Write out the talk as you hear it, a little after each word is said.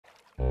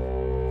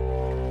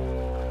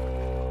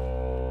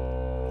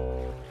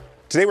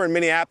Today we're in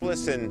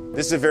Minneapolis, and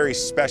this is a very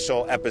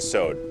special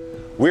episode.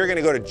 We're going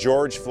to go to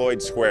George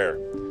Floyd Square,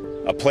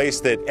 a place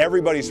that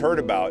everybody's heard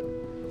about,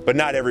 but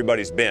not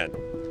everybody's been.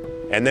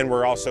 And then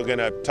we're also going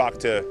to talk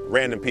to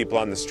random people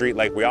on the street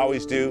like we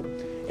always do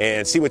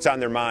and see what's on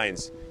their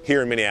minds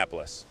here in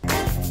Minneapolis.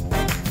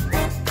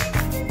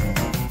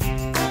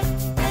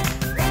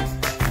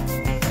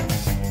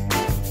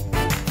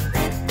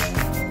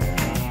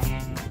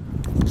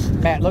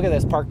 Matt, look at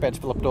this park bench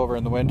flipped over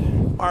in the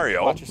wind.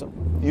 Mario, Watch yourself.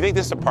 You think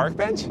this is a park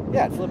bench?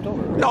 Yeah, it flipped over.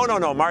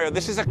 No, Mario,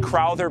 this is a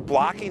Crowther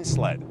blocking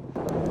sled.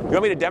 You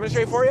want me to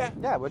demonstrate for you?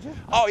 Yeah, would you?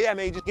 Oh yeah,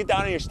 man, you just get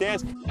down in your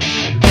stance.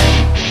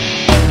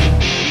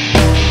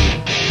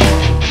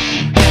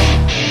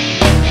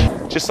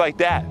 Just like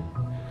that.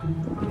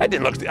 That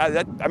didn't look,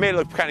 I made it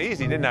look kind of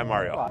easy, didn't I,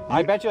 Mario?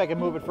 I bet you I can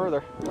move it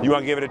further. You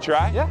want to give it a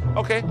try? Yeah.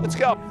 Okay, let's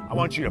go. I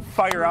want you to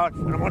fire out,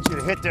 and I want you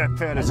to hit that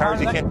pin as hard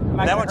as you can. Am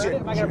I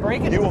going to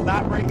break it? You will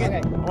not break it.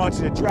 Okay. I want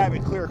you to drive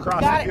it clear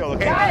across Got the it. field,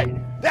 okay? Got it.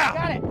 Now,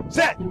 Got it.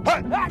 set,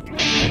 hut.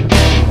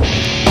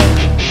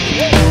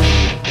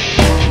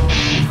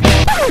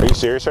 Are you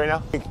serious right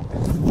now?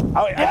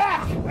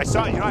 I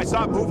saw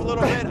it move a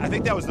little bit. I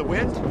think that was the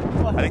wind.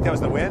 I think that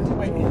was the wind.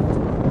 Wait.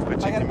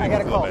 But I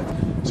got a call.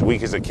 It's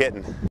weak as a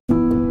kitten.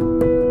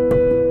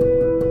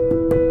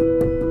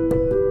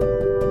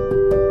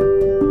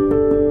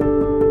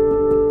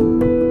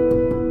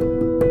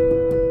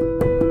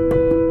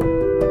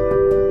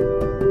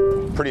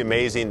 Pretty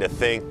amazing to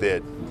think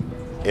that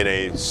in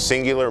a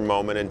singular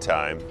moment in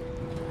time,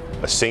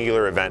 a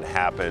singular event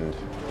happened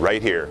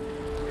right here,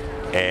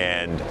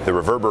 and the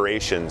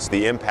reverberations,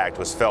 the impact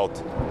was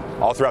felt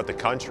all throughout the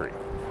country.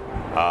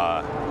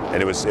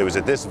 And it was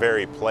at this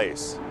very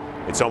place.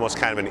 It's almost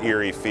kind of an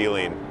eerie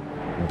feeling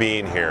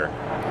being here,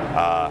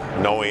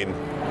 knowing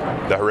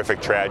the horrific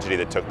tragedy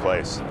that took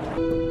place.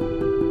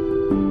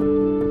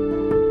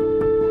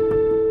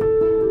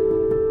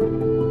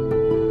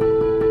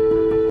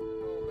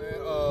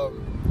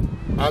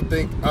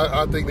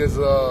 I think there's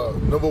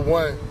number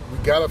one, we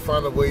gotta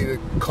find a way to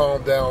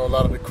calm down a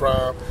lot of the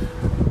crime.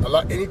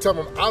 Anytime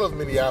I'm out of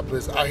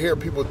Minneapolis, I hear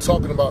people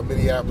talking about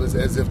Minneapolis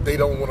as if they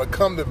don't want to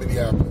come to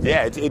Minneapolis.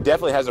 Yeah, it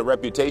definitely has a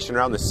reputation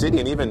around the city,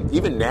 and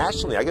even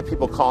nationally. I get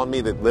people calling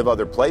me that live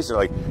other places. They're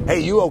like, "Hey,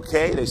 you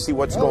okay?" They see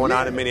what's going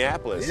on in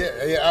Minneapolis.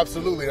 Yeah,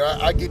 absolutely.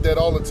 I get that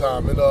all the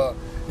time, and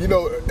you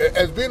know,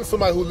 as being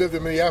somebody who lived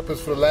in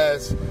Minneapolis for the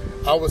last,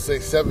 I would say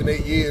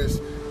 7-8 years.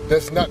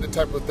 That's not the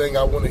type of thing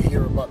I want to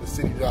hear about the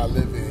city that I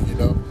live in, you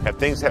know? Have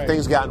things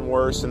gotten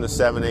worse in the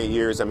 7-8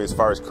 years, I mean, as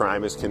far as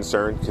crime is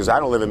concerned? Because I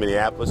don't live in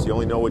Minneapolis. You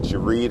only know what you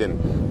read and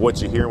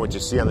what you hear and what you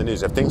see on the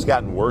news. Have things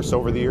gotten worse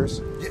over the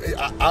years?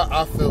 Yeah,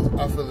 I feel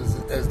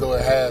as though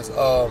it has.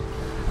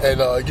 You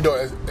know,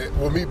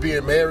 with me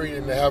being married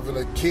and having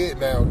a kid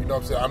now, you know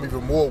what I'm saying, I'm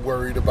even more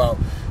worried about,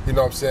 you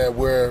know what I'm saying,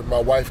 where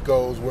my wife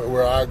goes,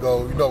 where I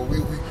go. You know,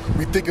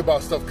 we think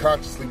about stuff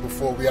consciously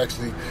before we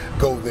actually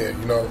go there,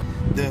 you know?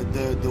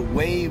 The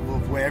wave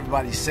of where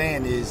everybody's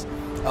saying is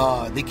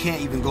they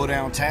can't even go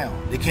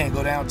downtown. They can't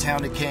go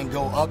downtown. They can't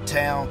go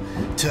uptown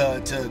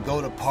to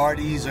go to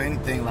parties or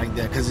anything like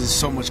that because there's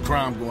so much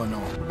crime going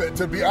on. But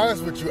to be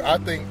honest with you, I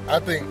think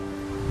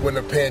when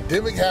the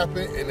pandemic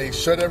happened and they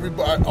shut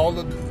everybody, all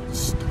of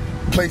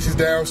the places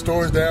down,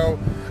 stores down,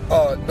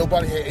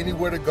 nobody had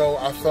anywhere to go.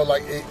 I felt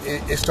like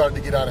it started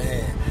to get out of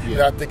hand,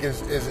 and I think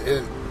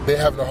they're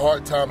having a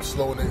hard time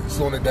slowing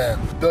it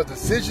down. The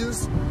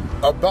decisions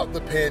about the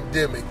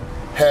pandemic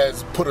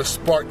has put a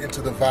spark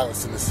into the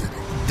violence in the city.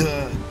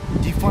 The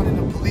defunding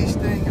the police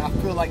thing, I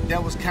feel like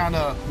that was kind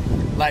of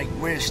like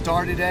where it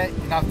started at,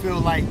 and I feel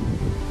like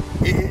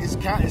it's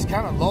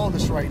kind of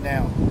lawless right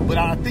now. But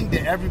I think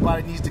that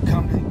everybody needs to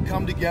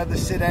come together,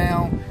 sit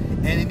down,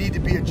 and it needs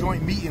to be a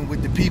joint meeting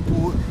with the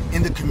people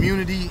in the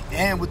community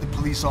and with the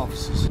police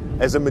officers.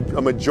 As a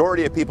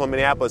majority of people in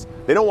Minneapolis,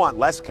 they don't want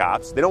less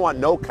cops. They don't want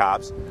no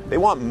cops. They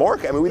want more.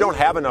 I mean, we don't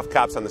have enough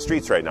cops on the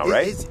streets right now,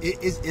 right?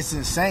 It's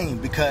insane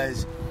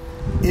because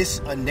it's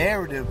a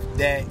narrative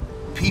that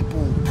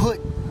people put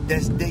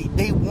that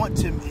they want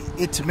to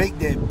make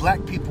that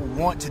black people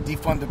want to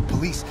defund the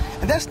police,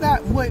 and that's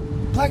not what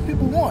black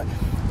people want.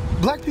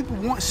 Black people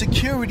want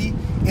security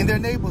in their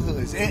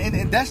neighborhoods,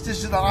 and that's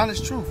just the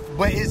honest truth.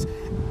 But it's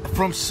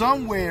from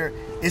somewhere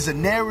is a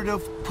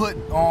narrative put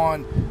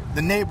on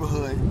the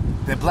neighborhood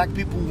that black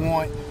people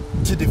want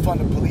to defund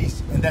the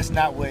police, and that's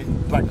not what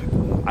black people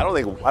want. I don't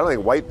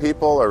think white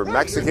people or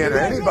Mexican or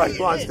anybody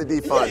wants to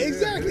defund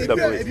the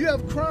police. If you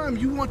have crime,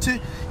 you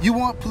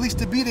want police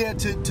to be there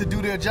to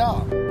do their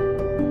job.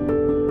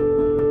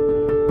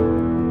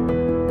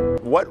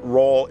 What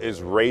role is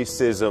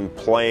racism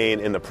playing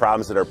in the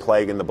problems that are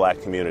plaguing the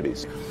black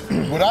communities?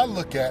 What I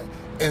look at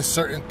is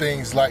certain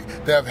things like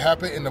that have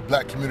happened in the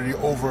black community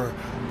over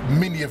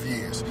many of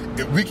years.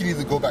 We can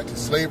either go back to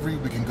slavery,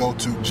 we can go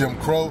to Jim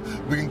Crow,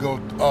 we can go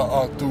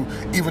through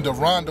even the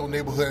Rondo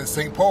neighborhood in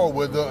St. Paul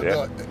where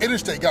the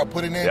interstate got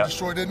put in there and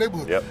destroyed their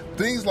neighborhood.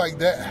 Things like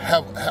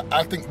that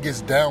I think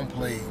gets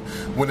downplayed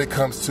when it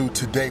comes to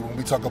today, when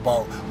we talk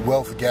about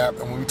wealth gap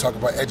and when we talk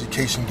about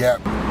education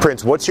gap.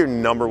 Prince, what's your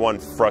number one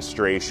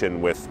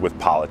frustration with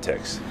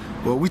politics?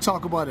 Well, we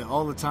talk about it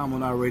all the time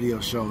on our radio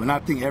show, and I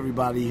think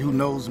everybody who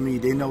knows me,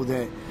 they know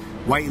that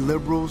white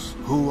liberals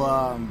who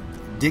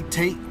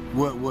dictate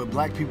what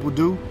black people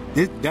do,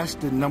 that's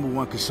the number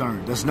one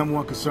concern. That's the number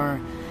one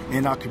concern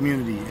in our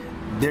community.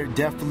 They're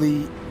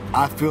definitely,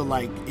 I feel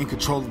like, in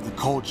control of the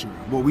culture,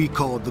 what we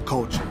call the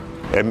culture.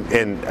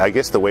 And I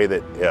guess the way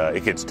that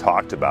it gets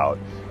talked about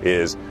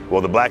is,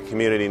 well, the black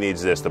community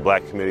needs this, the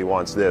black community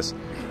wants this.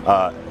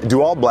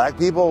 Do all black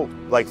people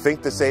like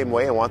think the same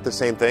way and want the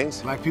same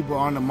things? Black people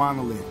aren't a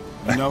monolith,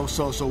 you know.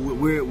 So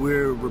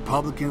we're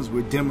Republicans,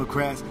 we're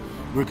Democrats,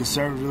 we're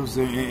conservatives,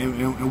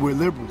 and we're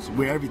liberals.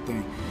 We're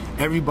everything.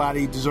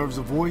 Everybody deserves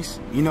a voice,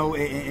 you know,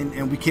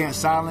 and we can't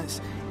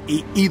silence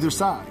either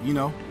side, you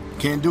know.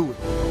 Can't do it.